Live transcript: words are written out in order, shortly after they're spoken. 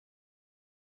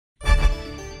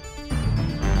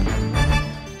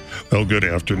Well, good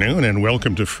afternoon and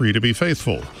welcome to Free to Be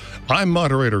Faithful. I'm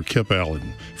moderator Kip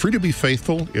Allen. Free to Be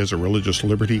Faithful is a religious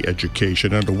liberty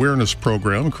education and awareness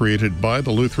program created by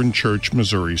the Lutheran Church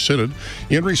Missouri Synod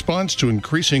in response to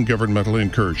increasing governmental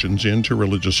incursions into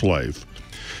religious life.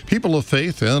 People of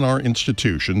faith and our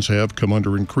institutions have come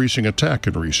under increasing attack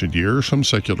in recent years from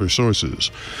secular sources.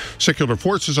 Secular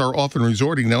forces are often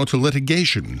resorting now to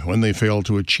litigation when they fail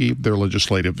to achieve their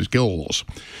legislative goals.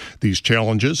 These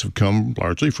challenges have come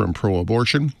largely from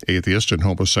pro-abortion, atheist, and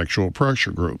homosexual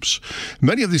pressure groups.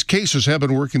 Many of these cases have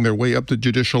been working their way up the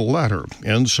judicial ladder,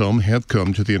 and some have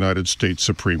come to the United States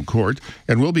Supreme Court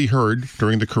and will be heard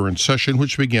during the current session,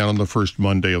 which began on the first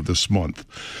Monday of this month.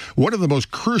 One of the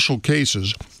most crucial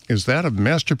cases is that of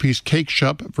Masterpiece Cake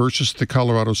Shop versus the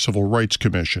Colorado Civil Rights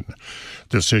Commission.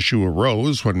 This issue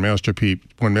arose when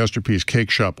Masterpiece Cake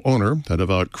Shop owner, a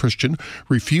devout Christian,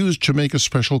 refused to make a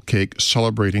special cake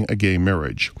celebrating a gay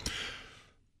marriage.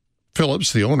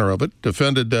 Phillips, the owner of it,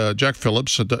 defended Jack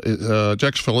Phillips.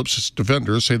 Jack Phillips'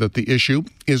 defenders say that the issue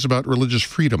is about religious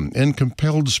freedom and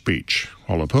compelled speech,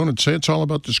 while opponents say it's all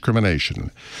about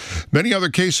discrimination. Many other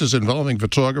cases involving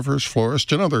photographers,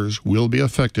 florists, and others will be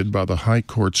affected by the High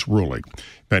Court's ruling.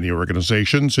 Many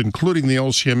organizations, including the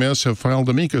LCMS, have filed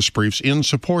amicus briefs in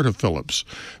support of Phillips.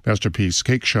 Masterpiece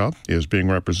Cake Shop is being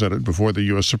represented before the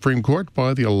U.S. Supreme Court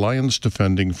by the Alliance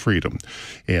Defending Freedom.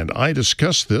 And I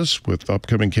discussed this with the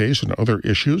upcoming case and other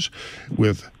issues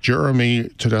with Jeremy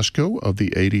Tedesco of the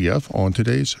ADF on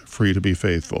today's Free to Be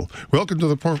Faithful. Welcome to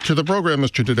the program,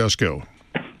 Mr. Tedesco.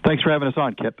 Thanks for having us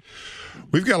on, Kip.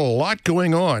 We've got a lot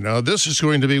going on. This is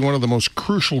going to be one of the most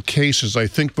crucial cases, I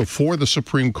think, before the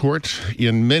Supreme Court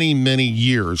in many, many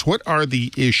years. What are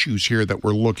the issues here that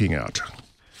we're looking at?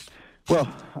 Well,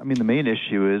 I mean, the main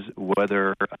issue is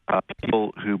whether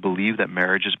people who believe that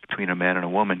marriage is between a man and a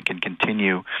woman can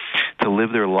continue to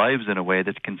live their lives in a way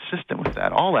that's consistent with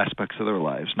that, all aspects of their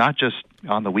lives, not just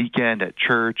on the weekend, at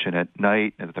church, and at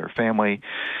night, and with their family,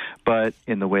 but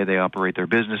in the way they operate their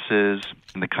businesses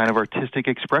and the kind of artistic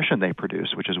expression they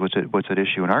produce, which is what's at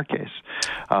issue in our case,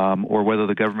 or whether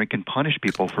the government can punish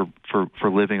people for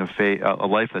living a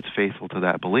life that's faithful to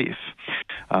that belief.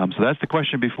 So that's the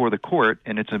question before the court,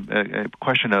 and it's a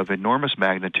question of enormous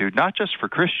magnitude, not just for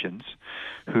Christians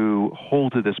who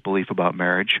hold to this belief about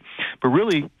marriage, but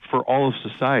really for all of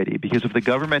society, because if the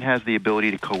government has the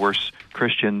ability to coerce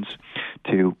Christians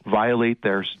to violate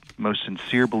their most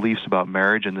sincere beliefs about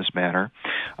marriage in this manner,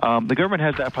 the government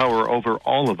has that power over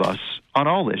all of us on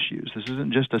all issues. This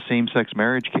isn't just a same-sex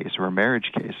marriage case or a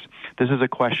marriage case. This is a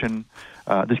question,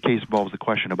 this case involves the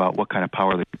question about what kind of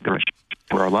power the government has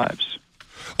for our lives.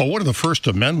 Well, one of the First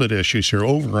Amendment issues here,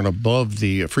 over and above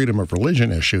the freedom of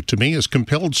religion issue, to me, is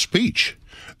compelled speech.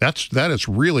 That is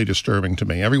really disturbing to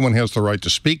me. Everyone has the right to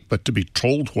speak, but to be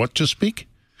told what to speak?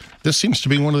 This seems to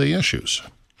be one of the issues.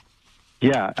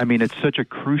 Yeah, I mean, it's such a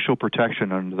crucial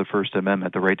protection under the First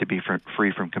Amendment, the right to be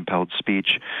free from compelled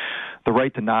speech, the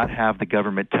right to not have the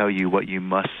government tell you what you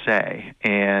must say.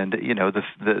 And, you know,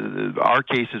 our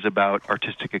case is about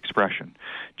artistic expression.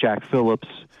 Jack Phillips,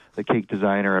 the cake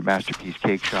designer at Masterpiece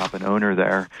Cake Shop and owner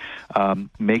there,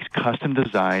 makes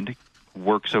custom-designed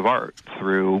works of art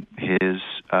through his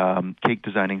cake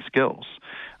designing skills.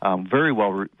 Very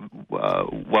well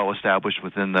established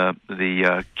within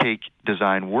the cake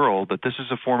design world that this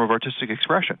is a form of artistic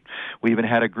expression. We even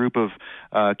had a group of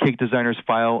cake designers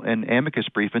file an amicus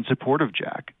brief in support of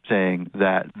Jack, saying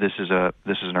that this is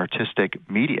an artistic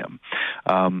medium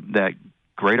that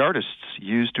great artists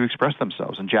use to express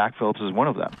themselves, and Jack Phillips is one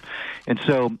of them. And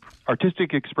so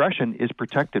artistic expression is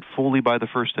protected fully by the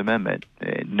First Amendment,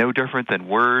 no different than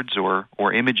words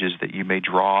or images that you may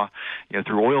draw,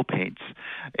 through oil paints.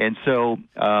 And so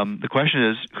the question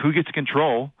is, who gets to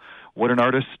control what an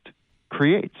artist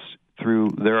creates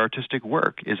through their artistic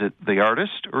work? Is it the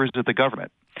artist or is it the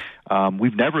government?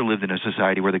 We've never lived in a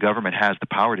society where the government has the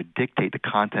power to dictate the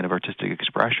content of artistic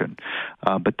expression,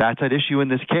 but that's at issue in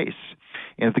this case.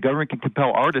 And if the government can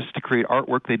compel artists to create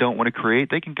artwork they don't want to create,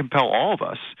 they can compel all of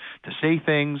us to say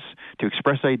things, to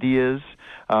express ideas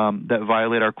that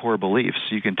violate our core beliefs.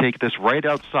 You can take this right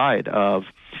outside of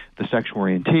the sexual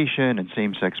orientation and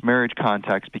same-sex marriage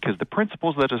context, because the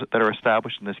principles that are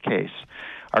established in this case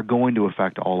are going to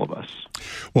affect all of us.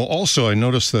 Well, also, I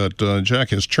noticed that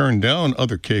Jack has turned down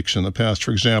other cakes in the past.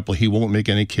 For example, he won't make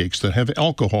any cakes that have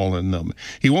alcohol in them.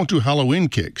 He won't do Halloween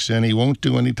cakes, and he won't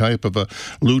do any type of a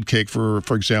lewd cake, for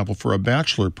example, for a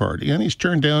bachelor party. And he's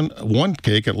turned down one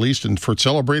cake, at least, for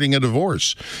celebrating a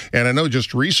divorce. And I know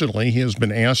just recently he has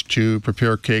been asked to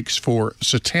prepare cakes for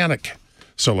satanic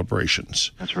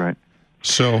celebrations. That's right.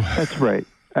 So that's right.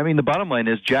 I mean, the bottom line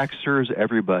is Jack serves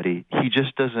everybody. He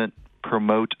just doesn't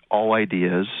promote all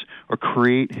ideas or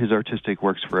create his artistic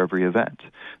works for every event.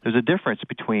 There's a difference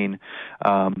between,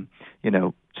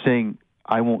 saying,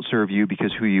 I won't serve you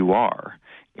because who you are,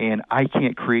 and I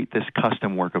can't create this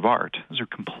custom work of art. Those are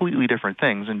completely different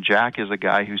things, and Jack is a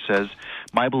guy who says,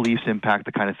 my beliefs impact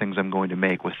the kind of things I'm going to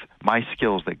make with my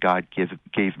skills that God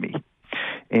gave me.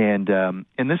 And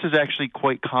this is actually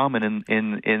quite common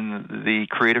in the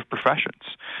creative professions.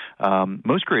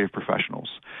 Most creative professionals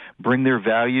bring their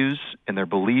values and their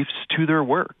beliefs to their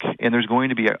work, and there's going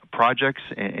to be projects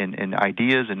and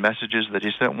ideas and messages that they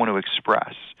just don't want to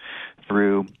express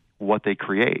through what they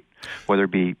create, whether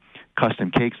it be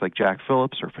custom cakes like Jack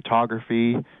Phillips, or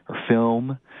photography, or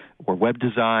film, or web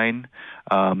design.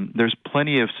 There's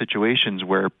plenty of situations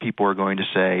where people are going to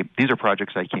say, these are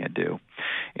projects I can't do.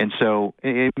 And so,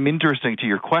 interesting to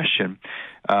your question,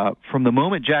 from the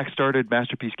moment Jack started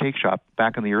Masterpiece Cake Shop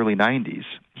back in the early 90s,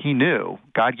 he knew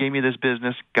God gave me this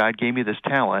business, God gave me this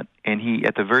talent, and he,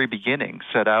 at the very beginning,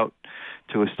 set out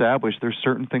to establish there's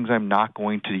certain things I'm not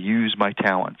going to use my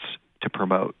talents to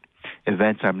promote,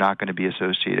 events I'm not going to be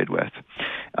associated with.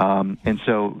 And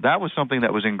so that was something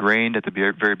that was ingrained at the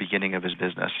very beginning of his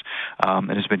business,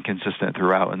 and has been consistent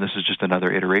throughout. And this is just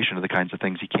another iteration of the kinds of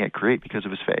things he can't create because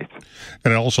of his faith.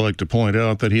 And I'd also like to point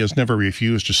out that he has never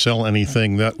refused to sell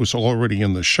anything that was already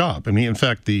in the shop. I mean, in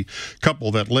fact, the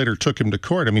couple that later took him to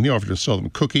court, he offered to sell them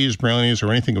cookies, brownies,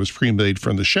 or anything that was pre-made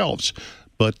from the shelves,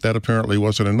 but that apparently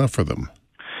wasn't enough for them.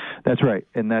 That's right,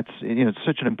 and that's it's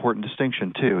such an important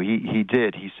distinction too.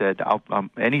 He said,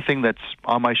 anything that's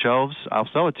on my shelves, I'll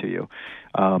sell it to you,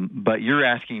 but you're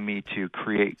asking me to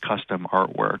create custom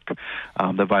artwork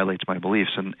that violates my beliefs,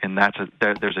 and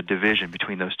there's a division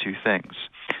between those two things,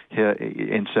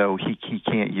 and so he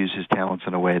can't use his talents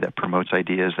in a way that promotes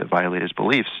ideas that violate his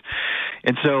beliefs.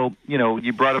 And so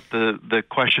you brought up the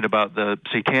question about the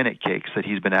satanic cakes that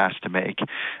he's been asked to make.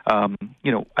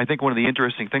 I think one of the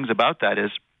interesting things about that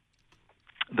is,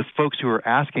 the folks who are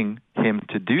asking him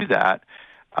to do that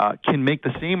can make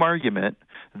the same argument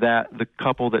that the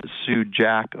couple that sued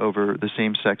Jack over the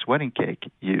same-sex wedding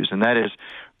cake used, and that is,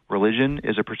 religion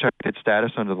is a protected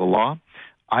status under the law.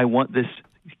 I want this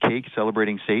cake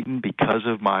celebrating Satan because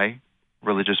of my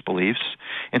religious beliefs,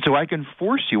 and so I can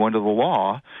force you under the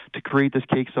law to create this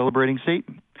cake celebrating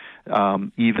Satan,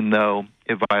 even though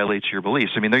it violates your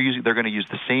beliefs. I mean, they're going to use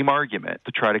the same argument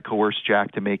to try to coerce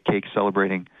Jack to make cakes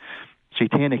celebrating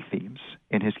satanic themes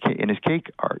in his cake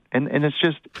art, and it's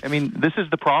just, this is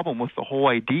the problem with the whole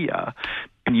idea,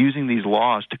 and using these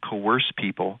laws to coerce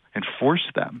people and force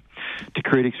them to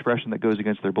create expression that goes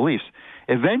against their beliefs.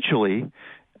 Eventually,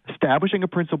 establishing a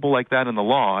principle like that in the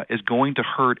law is going to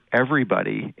hurt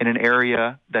everybody in an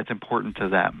area that's important to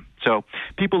them. So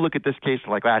people look at this case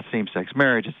like, same-sex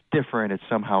marriage, it's different, it's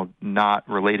somehow not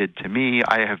related to me.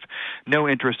 I have no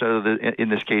interest in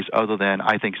this case other than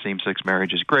I think same-sex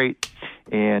marriage is great,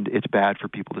 and it's bad for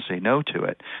people to say no to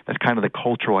it. That's kind of the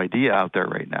cultural idea out there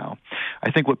right now.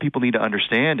 I think what people need to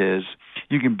understand is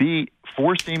you can be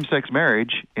for same-sex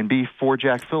marriage and be for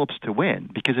Jack Phillips to win,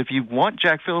 because if you want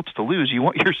Jack Phillips to lose, you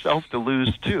want yourself to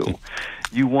lose too.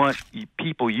 You want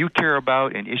people you care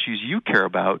about and issues you care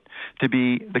about to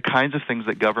be the kinds of things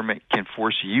that government can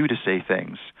force you to say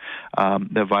things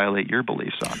that violate your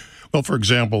beliefs on. Well, for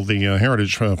example, the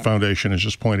Heritage Foundation has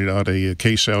just pointed out a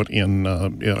case out in,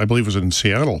 I believe it was in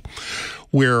Seattle,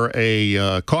 where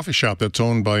a coffee shop that's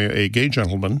owned by a gay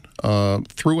gentleman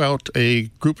threw out a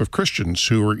group of Christians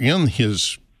who were in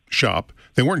his shop.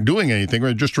 They weren't doing anything, they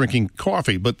were just drinking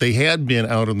coffee, but they had been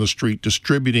out on the street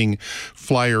distributing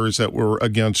flyers that were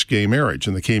against gay marriage.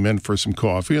 And they came in for some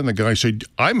coffee, and the guy said,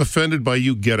 I'm offended by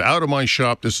you. Get out of my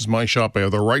shop. This is my shop. I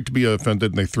have the right to be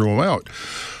offended. And they threw him out.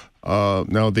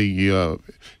 Now, the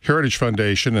Heritage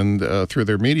Foundation and through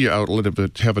their media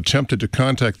outlet have attempted to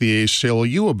contact the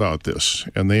ACLU about this,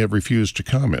 and they have refused to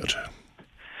comment.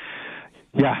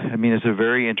 Yeah, it's a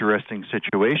very interesting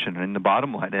situation. And the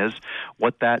bottom line is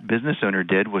what that business owner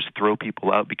did was throw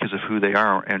people out because of who they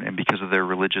are and because of their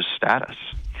religious status.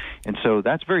 And so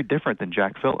that's very different than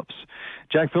Jack Phillips.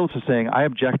 Jack Phillips is saying, I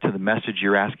object to the message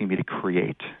you're asking me to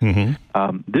create.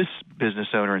 Mm-hmm. This business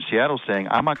owner in Seattle is saying,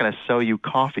 I'm not going to sell you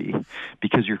coffee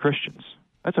because you're Christians.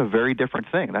 That's a very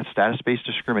different thing. That's status-based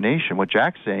discrimination. What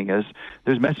Jack's saying is,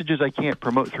 there's messages I can't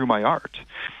promote through my art.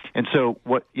 And so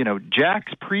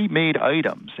Jack's pre-made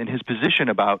items and his position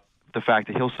about the fact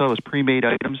that he'll sell his pre-made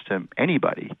items to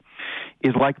anybody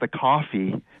is like the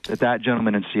coffee that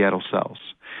gentleman in Seattle sells.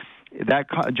 That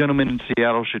gentleman in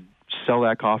Seattle should sell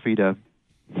that coffee to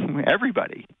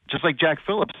everybody. Just like Jack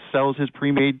Phillips sells his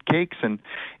pre-made cakes and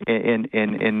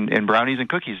brownies and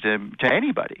cookies to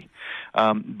anybody.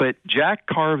 But Jack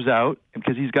carves out,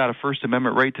 because he's got a First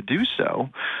Amendment right to do so,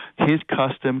 his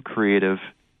custom creative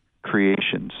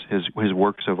creations, his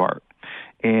works of art.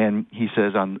 And he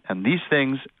says, on these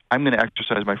things, I'm going to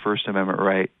exercise my First Amendment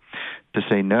right to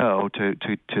say no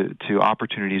to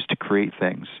opportunities to create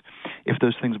things if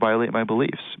those things violate my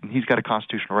beliefs. And he's got a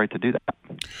constitutional right to do that.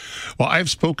 Well, I've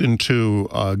spoken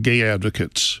to gay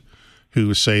advocates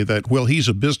who say that, well, he's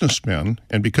a businessman,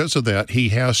 and because of that, he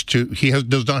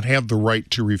does not have the right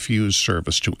to refuse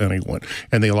service to anyone.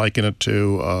 And they liken it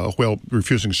to,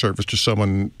 refusing service to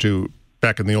someone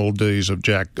back in the old days of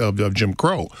Jim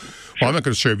Crow. Well, I'm not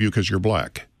going to serve you because you're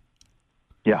black.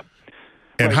 Yeah.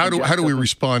 And how do we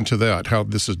respond to that? How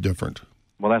this is different?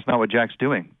 Well, that's not what Jack's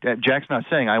doing. Jack's not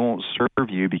saying, I won't serve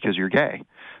you because you're gay.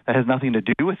 That has nothing to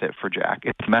do with it for Jack.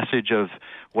 It's a message of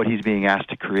what he's being asked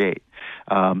to create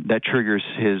that triggers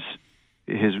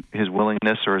his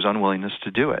willingness or his unwillingness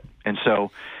to do it. And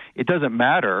so it doesn't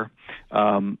matter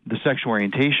the sexual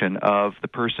orientation of the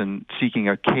person seeking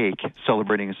a cake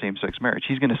celebrating a same-sex marriage.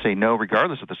 He's going to say no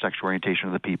regardless of the sexual orientation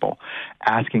of the people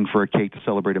asking for a cake to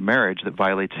celebrate a marriage that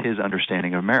violates his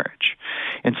understanding of marriage.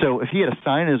 And so if he had a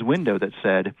sign in his window that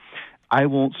said, I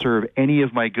won't serve any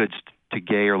of my goods to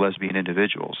gay or lesbian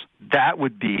individuals, that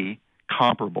would be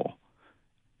comparable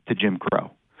to Jim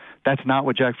Crow. That's not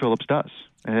what Jack Phillips does.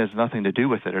 It has nothing to do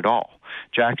with it at all.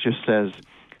 Jack just says,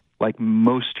 like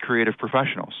most creative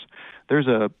professionals, there's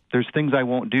things I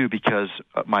won't do because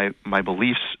my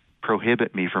beliefs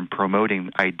prohibit me from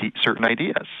promoting certain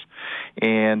ideas,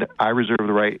 and I reserve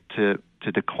the right to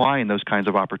decline those kinds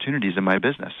of opportunities in my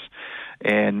business,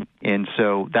 and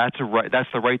so that's the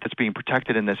right that's being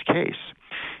protected in this case,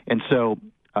 and so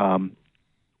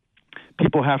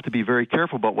people have to be very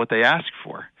careful about what they ask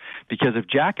for, because if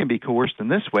Jack can be coerced in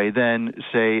this way, then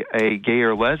say a gay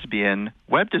or lesbian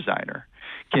web designer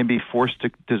can be forced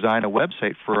to design a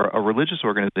website for a religious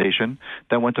organization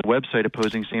that wants a website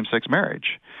opposing same-sex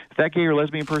marriage. If that gay or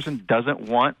lesbian person doesn't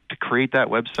want to create that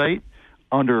website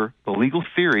under the legal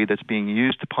theory that's being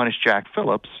used to punish Jack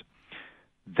Phillips,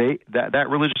 that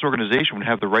religious organization would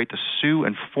have the right to sue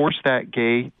and force that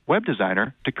gay web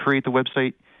designer to create the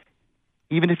website,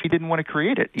 even if he didn't want to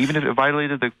create it, even if it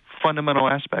violated the fundamental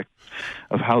aspect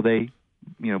of how they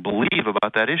believe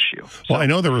about that issue. Well, I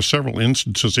know there were several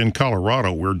instances in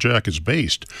Colorado where Jack is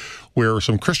based, where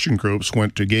some Christian groups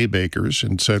went to gay bakers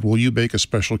and said, will you bake a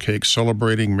special cake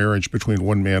celebrating marriage between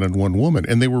one man and one woman?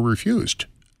 And they were refused.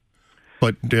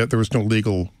 But there was no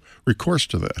legal recourse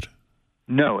to that.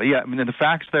 No, yeah. I mean, the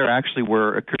facts there actually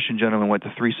were a Christian gentleman went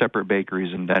to 3 separate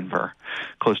bakeries in Denver,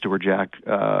 close to where Jack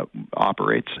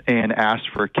operates, and asked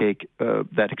for a cake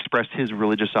that expressed his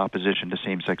religious opposition to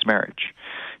same-sex marriage.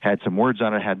 Had some words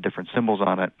on it, had different symbols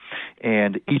on it,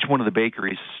 and each one of the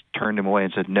bakeries turned him away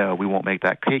and said, no, we won't make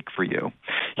that cake for you.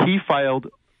 He filed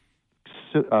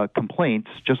complaints,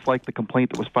 just like the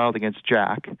complaint that was filed against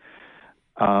Jack,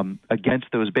 against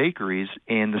those bakeries,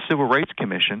 and the Civil Rights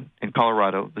Commission in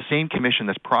Colorado, the same commission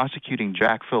that's prosecuting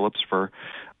Jack Phillips for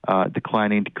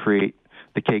declining to create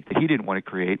the cake that he didn't want to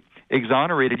create,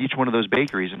 exonerated each one of those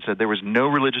bakeries and said there was no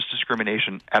religious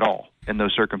discrimination at all in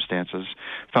those circumstances,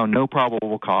 found no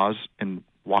probable cause, and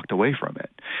walked away from it.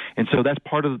 And so that's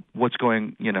part of what's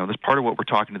going, that's part of what we're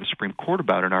talking to the Supreme Court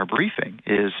about in our briefing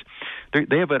is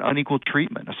they have an unequal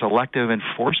treatment, a selective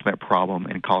enforcement problem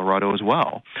in Colorado as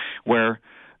well, where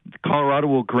Colorado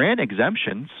will grant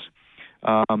exemptions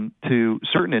to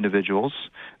certain individuals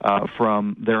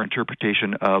from their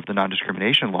interpretation of the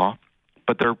non-discrimination law,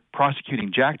 but they're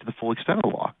prosecuting Jack to the full extent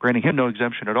of the law, granting him no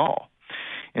exemption at all.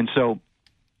 And so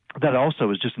that also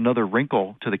is just another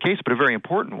wrinkle to the case, but a very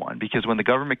important one, because when the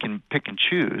government can pick and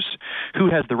choose who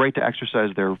has the right to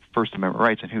exercise their First Amendment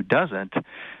rights and who doesn't,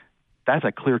 that's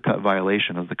a clear-cut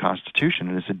violation of the Constitution,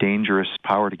 and it's a dangerous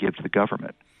power to give to the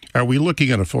government. Are we looking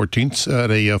at a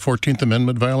 14th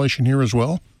Amendment violation here as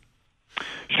well?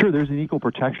 Sure, there's an equal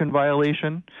protection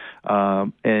violation,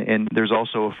 and there's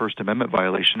also a First Amendment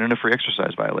violation and a free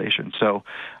exercise violation. So,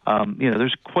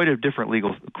 there's quite a different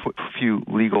few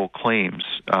legal claims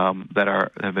that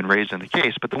have been raised in the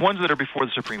case. But the ones that are before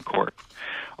the Supreme Court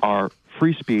are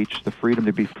free speech, the freedom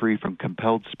to be free from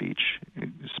compelled speech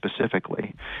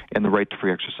specifically, and the right to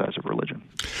free exercise of religion.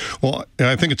 Well,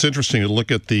 I think it's interesting to look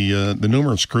at the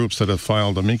numerous groups that have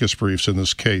filed amicus briefs in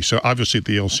this case. So obviously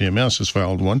the LCMS has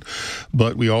filed one,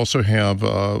 but we also have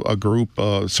a group,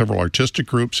 several artistic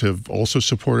groups have also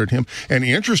supported him. And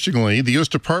interestingly, the U.S.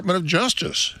 Department of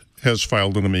Justice has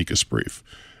filed an amicus brief.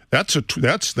 That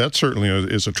certainly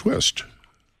is a twist.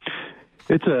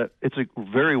 It's a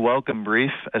very welcome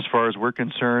brief as far as we're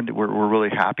concerned. We're really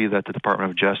happy that the Department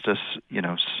of Justice,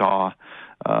 saw,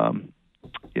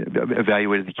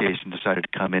 evaluated the case and decided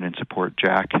to come in and support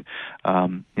Jack.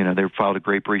 They filed a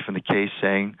great brief in the case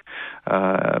saying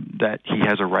that he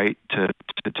has a right to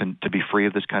be free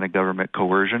of this kind of government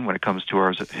coercion when it comes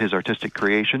to his artistic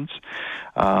creations.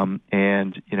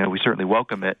 And we certainly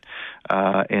welcome it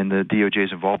and the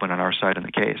DOJ's involvement on our side in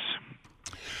the case.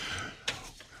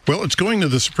 Well, it's going to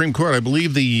the Supreme Court. I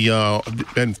believe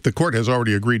and the court has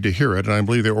already agreed to hear it, and I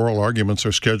believe the oral arguments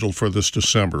are scheduled for this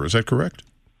December. Is that correct?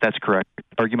 That's correct.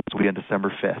 Arguments will be on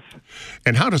December 5th.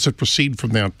 And how does it proceed from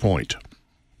that point?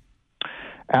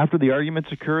 After the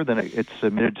arguments occur, then it's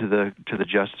submitted to the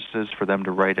justices for them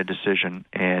to write a decision.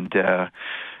 And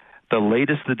the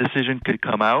latest the decision could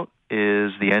come out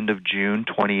is the end of June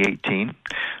 2018,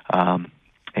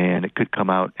 and it could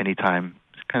come out anytime,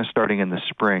 kind of starting in the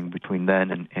spring between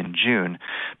then and June.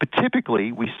 But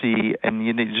typically we see, and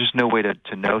there's just no way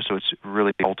to know, so it's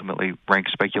really ultimately rank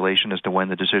speculation as to when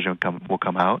the decision will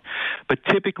come out. But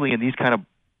typically in these kind of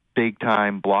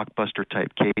big-time blockbuster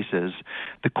type cases,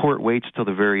 the court waits till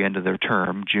the very end of their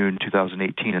term, June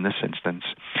 2018 in this instance,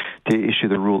 to issue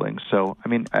the ruling. So,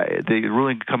 the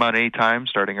ruling could come out any time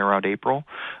starting around April,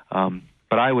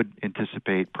 but I would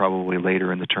anticipate probably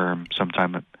later in the term,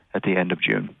 sometime at the end of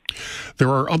June. There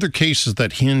are other cases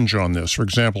that hinge on this. For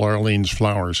example, Arlene's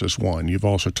Flowers is one. You've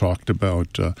also talked about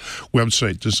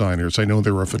website designers. I know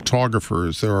there are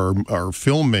photographers, there are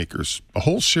filmmakers, a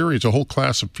whole series, a whole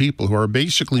class of people who are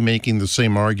basically making the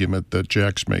same argument that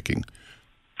Jack's making.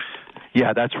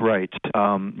 Yeah, that's right.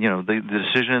 The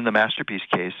decision in the Masterpiece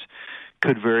case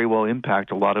could very well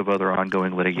impact a lot of other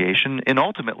ongoing litigation and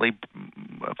ultimately,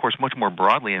 of course, much more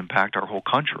broadly impact our whole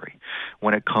country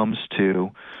when it comes to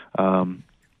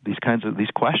these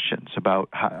questions about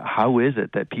how is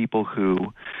it that people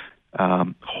who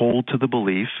hold to a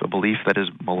belief that is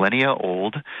millennia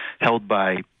old, held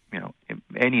by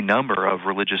any number of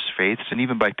religious faiths and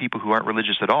even by people who aren't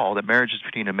religious at all, that marriage is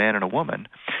between a man and a woman,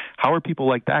 how are people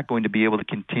like that going to be able to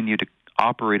continue to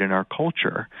operate in our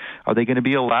culture? Are they going to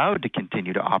be allowed to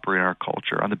continue to operate in our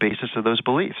culture on the basis of those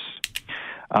beliefs?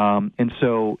 And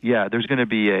so, there's going to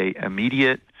be a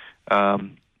immediate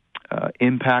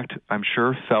impact, I'm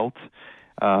sure, felt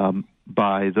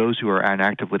by those who are in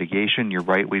active litigation. You're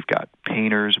right, we've got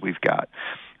painters, we've got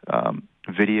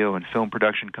video and film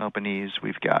production companies,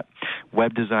 we've got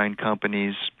web design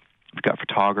companies, we've got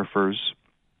photographers,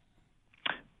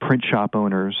 print shop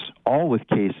owners, all with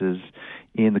cases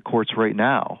in the courts right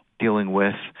now dealing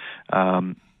with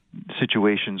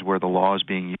situations where the law is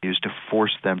being used to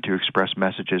force them to express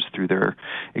messages through their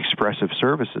expressive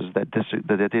services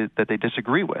that they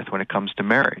disagree with when it comes to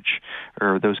marriage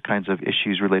or those kinds of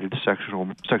issues related to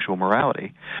sexual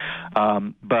morality.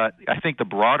 But I think the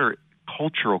broader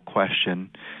cultural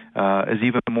question is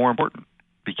even more important,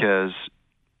 because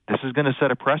this is going to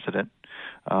set a precedent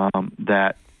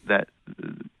that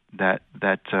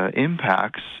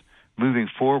impacts moving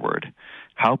forward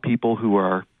how people who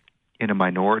are in a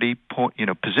minority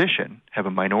position, have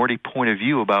a minority point of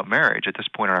view about marriage at this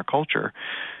point in our culture,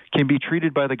 can be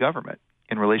treated by the government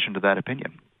in relation to that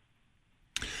opinion.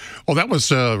 Well, that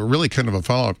was really kind of a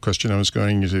follow-up question I was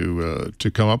going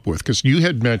to come up with, because you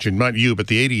had mentioned, not you, but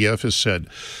the ADF has said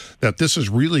that this is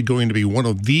really going to be one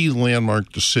of the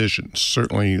landmark decisions,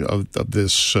 certainly of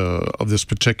this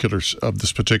particular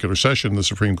session in the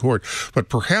Supreme Court, but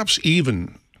perhaps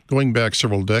even going back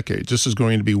several decades, this is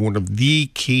going to be one of the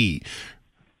key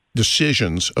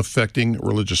decisions affecting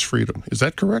religious freedom. Is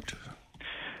that correct?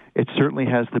 It certainly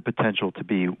has the potential to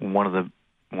be one of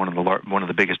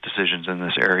the biggest decisions in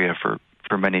this area for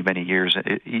many, many years,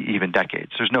 even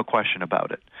decades. There's no question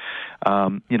about it.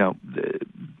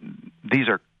 These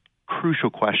are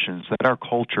crucial questions that our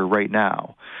culture right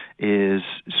now is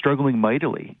struggling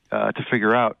mightily to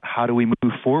figure out. How do we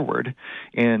move forward?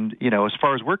 And as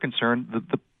far as we're concerned,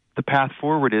 the path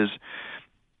forward is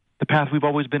the path we've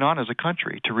always been on as a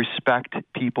country, to respect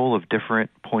people of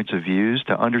different points of views,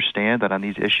 to understand that on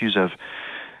these issues of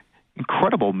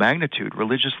incredible magnitude,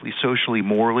 religiously, socially,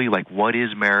 morally, like what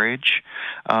is marriage,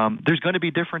 there's going to be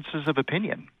differences of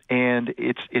opinion. And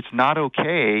it's not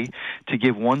okay to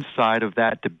give one side of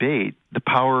that debate the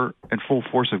power and full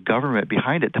force of government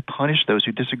behind it to punish those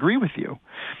who disagree with you.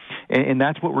 And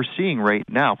that's what we're seeing right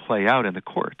now play out in the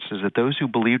courts, is that those who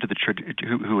believe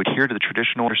who adhere to the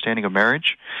traditional understanding of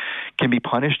marriage can be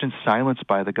punished and silenced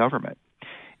by the government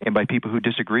and by people who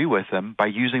disagree with them, by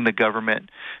using the government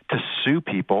to sue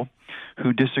people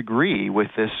who disagree with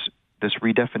this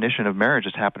redefinition of marriage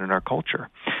that's happened in our culture.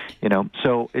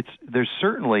 So there's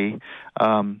certainly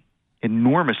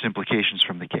enormous implications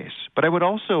from the case. But I would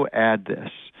also add this.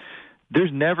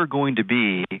 There's never going to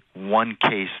be one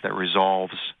case that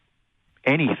resolves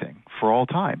anything for all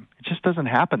time. It just doesn't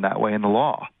happen that way in the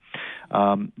law.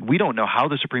 We don't know how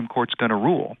the Supreme Court's going to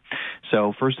rule.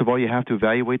 So first of all, you have to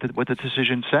evaluate what the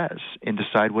decision says and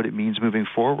decide what it means moving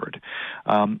forward.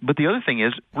 But the other thing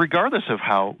is, regardless of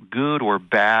how good or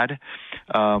bad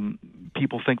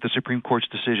people think the Supreme Court's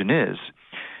decision is,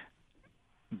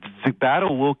 the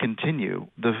battle will continue.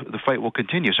 The fight will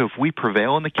continue. So if we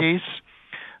prevail in the case,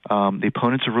 the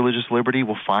opponents of religious liberty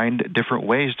will find different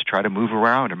ways to try to move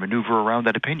around or maneuver around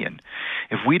that opinion.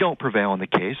 If we don't prevail in the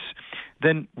case,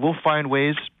 then we'll find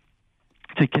ways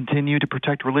to continue to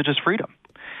protect religious freedom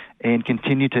and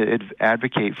continue to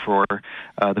advocate for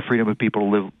the freedom of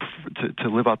people to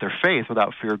live out their faith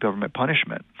without fear of government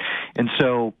punishment. And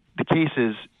so the case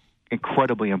is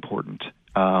incredibly important.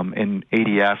 In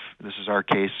ADF, this is our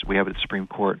case, we have it at the Supreme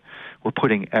Court, we're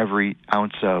putting every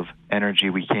ounce of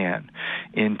energy we can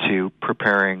into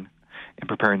preparing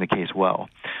the case well.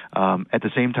 At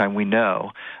the same time, we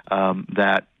know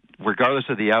that regardless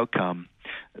of the outcome,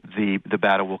 the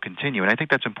battle will continue. And I think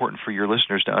that's important for your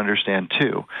listeners to understand,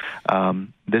 too.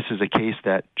 This is a case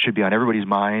that should be on everybody's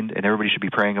mind, and everybody should be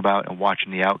praying about and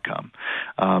watching the outcome.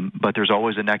 But there's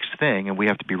always a next thing, and we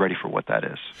have to be ready for what that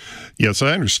is. Yes,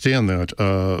 I understand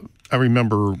that. I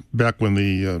remember back when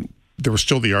there was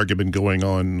still the argument going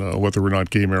on whether or not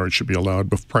gay marriage should be allowed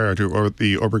prior to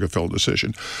the Obergefell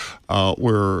decision,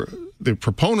 where the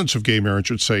proponents of gay marriage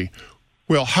would say,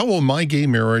 well, how will my gay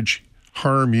marriage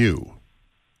harm you?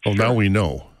 Well, now we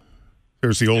know.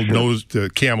 There's the old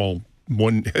camel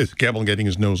getting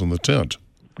his nose in the tent.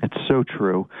 That's so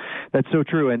true. That's so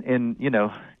true. And you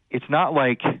know, it's not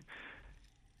like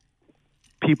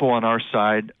people on our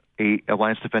side,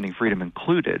 Alliance Defending Freedom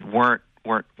included, weren't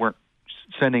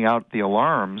sending out the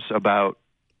alarms about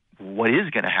what is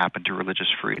going to happen to religious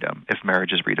freedom if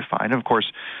marriage is redefined. And of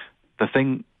course,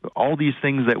 all these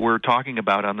things that we're talking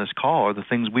about on this call are the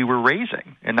things we were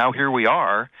raising, and now here we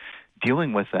are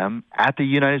dealing with them at the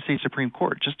United States Supreme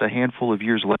Court just a handful of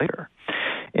years later.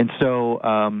 And so,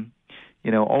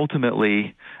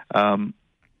 ultimately, though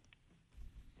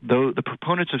the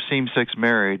proponents of same-sex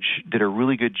marriage did a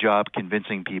really good job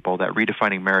convincing people that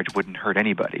redefining marriage wouldn't hurt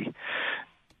anybody.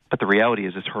 But the reality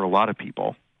is it's hurt a lot of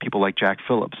people. People like Jack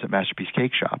Phillips at Masterpiece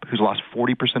Cake Shop, who's lost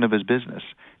 40% of his business,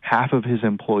 half of his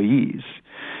employees,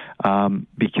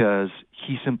 because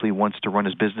he simply wants to run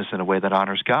his business in a way that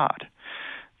honors God.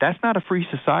 That's not a free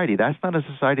society. That's not a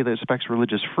society that respects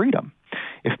religious freedom.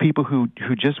 If people who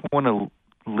just want to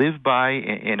live by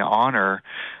and honor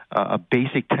a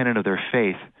basic tenet of their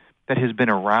faith that has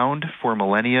been around for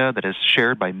millennia, that is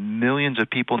shared by millions of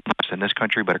people, not just in this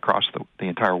country but across the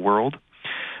entire world,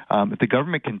 if the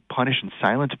government can punish and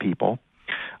silence people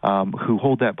who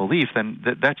hold that belief, then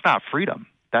that's not freedom.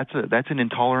 That's an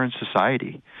intolerant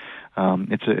society.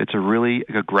 It's a really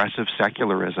aggressive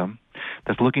secularism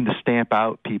that's looking to stamp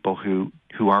out people who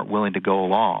aren't willing to go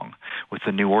along with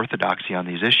the new orthodoxy on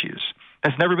these issues.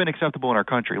 That's never been acceptable in our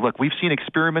country. Look, we've seen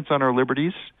experiments on our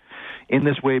liberties in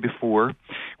this way before.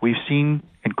 We've seen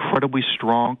incredibly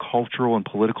strong cultural and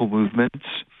political movements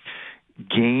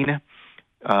gain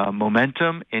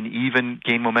momentum, and even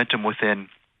gain momentum within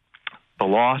the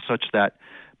law, such that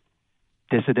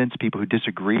dissidents, people who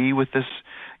disagree with this,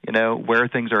 where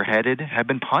things are headed, have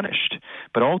been punished.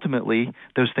 But ultimately,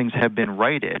 those things have been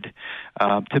righted,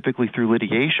 typically through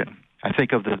litigation. I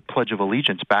think of the Pledge of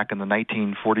Allegiance back in the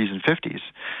 1940s and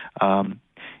 50s.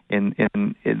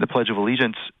 In the Pledge of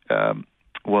Allegiance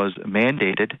was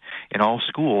mandated in all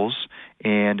schools,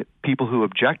 and people who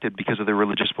objected because of their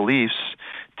religious beliefs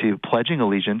to pledging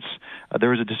allegiance,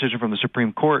 there was a decision from the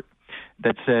Supreme Court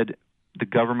that said the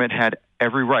government had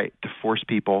every right to force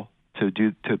people to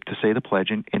say the pledge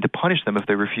and to punish them if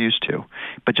they refused to.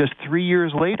 But just 3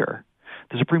 years later,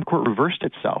 the Supreme Court reversed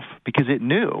itself because it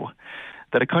knew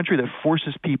that a country that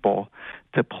forces people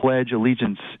to pledge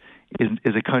allegiance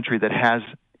is a country that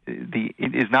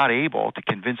is not able to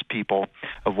convince people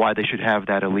of why they should have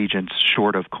that allegiance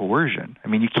short of coercion. I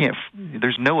mean, you can't.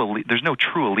 There's no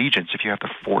true allegiance if you have to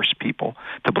force people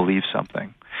to believe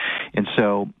something. And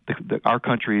so, our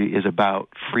country is about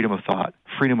freedom of thought,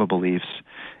 freedom of beliefs,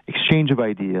 exchange of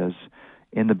ideas,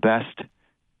 and the best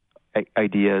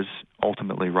ideas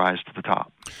ultimately rise to the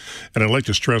top. And I'd like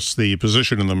to stress the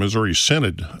position in the Missouri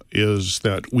Synod is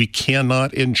that we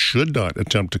cannot and should not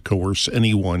attempt to coerce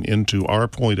anyone into our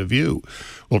point of view.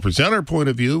 We'll present our point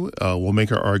of view, we'll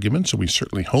make our arguments, and we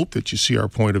certainly hope that you see our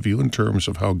point of view in terms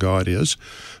of how God is,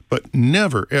 but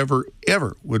never, ever,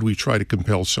 ever would we try to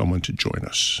compel someone to join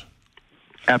us.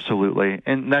 Absolutely.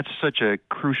 And that's such a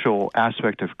crucial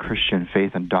aspect of Christian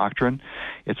faith and doctrine.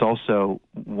 It's also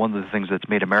one of the things that's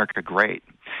made America great,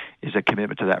 is a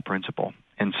commitment to that principle.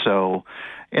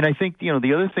 And I think, the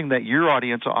other thing that your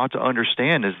audience ought to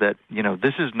understand is that,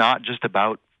 this is not just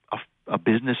about a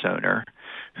business owner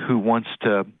who wants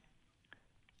to,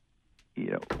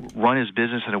 run his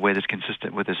business in a way that's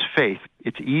consistent with his faith.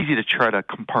 It's easy to try to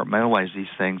compartmentalize these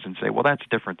things and say, well, that's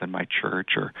different than my church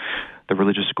or the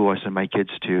religious school I send my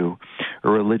kids to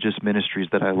or religious ministries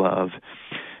that I love.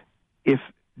 If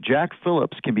Jack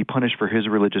Phillips can be punished for his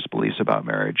religious beliefs about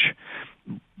marriage,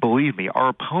 believe me, our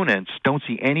opponents don't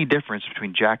see any difference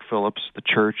between Jack Phillips, the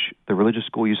church, the religious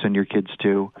school you send your kids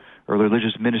to, or the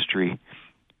religious ministry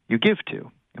you give to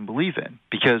and believe in,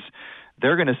 because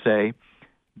they're going to say,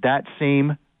 that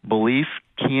same belief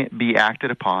can't be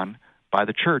acted upon by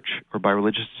the church or by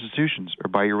religious institutions or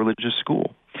by your religious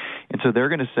school. And so they're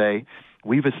going to say,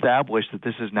 we've established that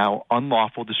this is now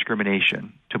unlawful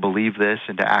discrimination to believe this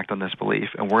and to act on this belief,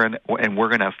 and we're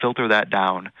going to filter that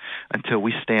down until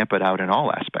we stamp it out in all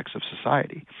aspects of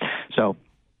society. So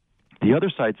the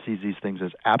other side sees these things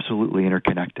as absolutely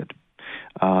interconnected.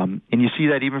 And you see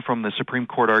that even from the Supreme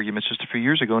Court arguments just a few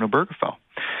years ago in Obergefell,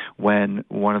 when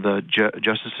one of the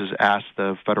justices asked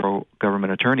the federal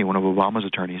government attorney, one of Obama's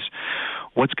attorneys,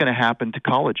 what's going to happen to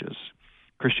colleges,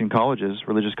 Christian colleges,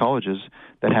 religious colleges,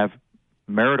 that have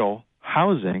marital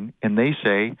housing, and they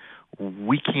say,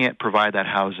 we can't provide that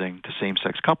housing to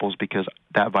same-sex couples because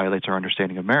that violates our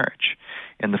understanding of marriage.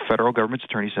 And the federal government's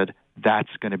attorney said, that's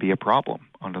going to be a problem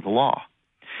under the law.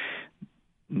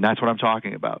 And that's what I'm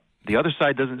talking about. The other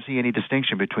side doesn't see any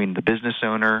distinction between the business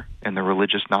owner and the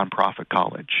religious nonprofit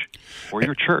college or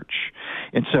your church.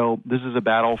 And so this is a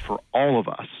battle for all of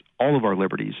us, all of our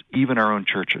liberties, even our own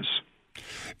churches.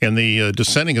 And the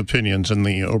dissenting opinions in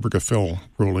the Obergefell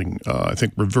ruling, I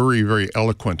think, were very, very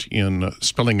eloquent in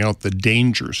spelling out the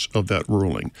dangers of that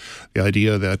ruling. The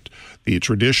idea that the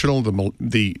traditional,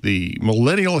 the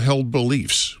millennial-held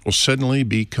beliefs will suddenly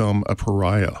become a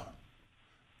pariah.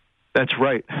 That's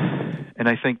right. And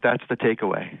I think that's the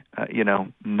takeaway,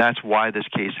 and that's why this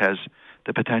case has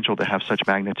the potential to have such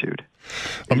magnitude.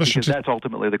 Because that's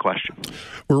ultimately the question.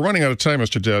 We're running out of time,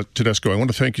 Mr. Tedesco. I want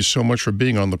to thank you so much for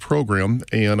being on the program.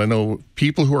 And I know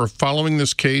people who are following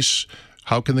this case,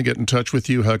 how can they get in touch with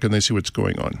you? How can they see what's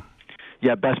going on?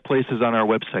 Yeah, best place is on our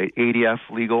website,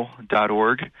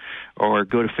 adflegal.org, or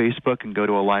go to Facebook and go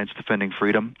to Alliance Defending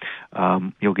Freedom.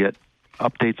 You'll get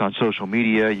updates on social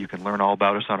media. You can learn all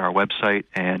about us on our website,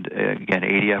 and again,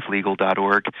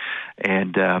 adflegal.org.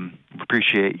 And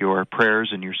appreciate your prayers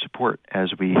and your support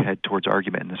as we head towards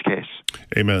argument in this case.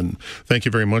 Amen. Thank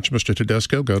you very much, Mr.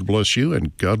 Tedesco. God bless you,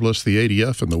 and God bless the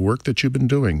ADF and the work that you've been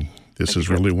doing. This is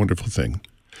really a wonderful thing.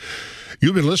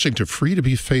 You've been listening to Free to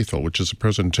be Faithful, which is a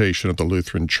presentation of the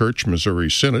Lutheran Church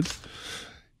Missouri Synod.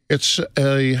 It's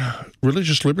a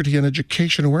religious liberty and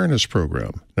education awareness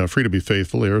program. Now, Free to be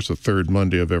Faithful airs the third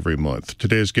Monday of every month.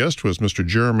 Today's guest was Mr.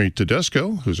 Jeremy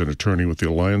Tedesco, who's an attorney with the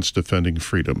Alliance Defending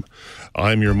Freedom.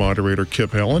 I'm your moderator,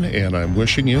 Kip Allen, and I'm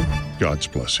wishing you God's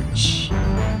blessings.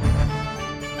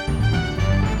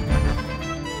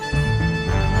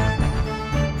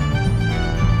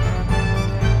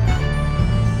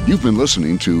 You've been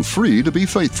listening to Free to be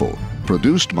Faithful,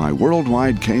 produced by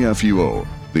Worldwide KFUO,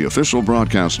 the official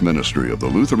broadcast ministry of the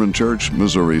Lutheran Church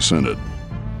Missouri Synod.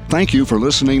 Thank you for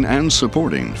listening and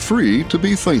supporting Free to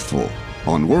be Faithful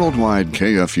on Worldwide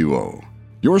KFUO.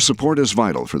 Your support is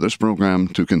vital for this program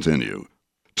to continue.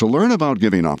 To learn about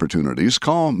giving opportunities,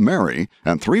 call Mary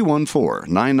at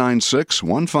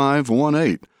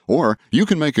 314-996-1518, or you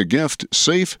can make a gift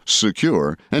safe,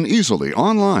 secure, and easily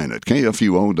online at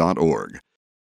kfuo.org.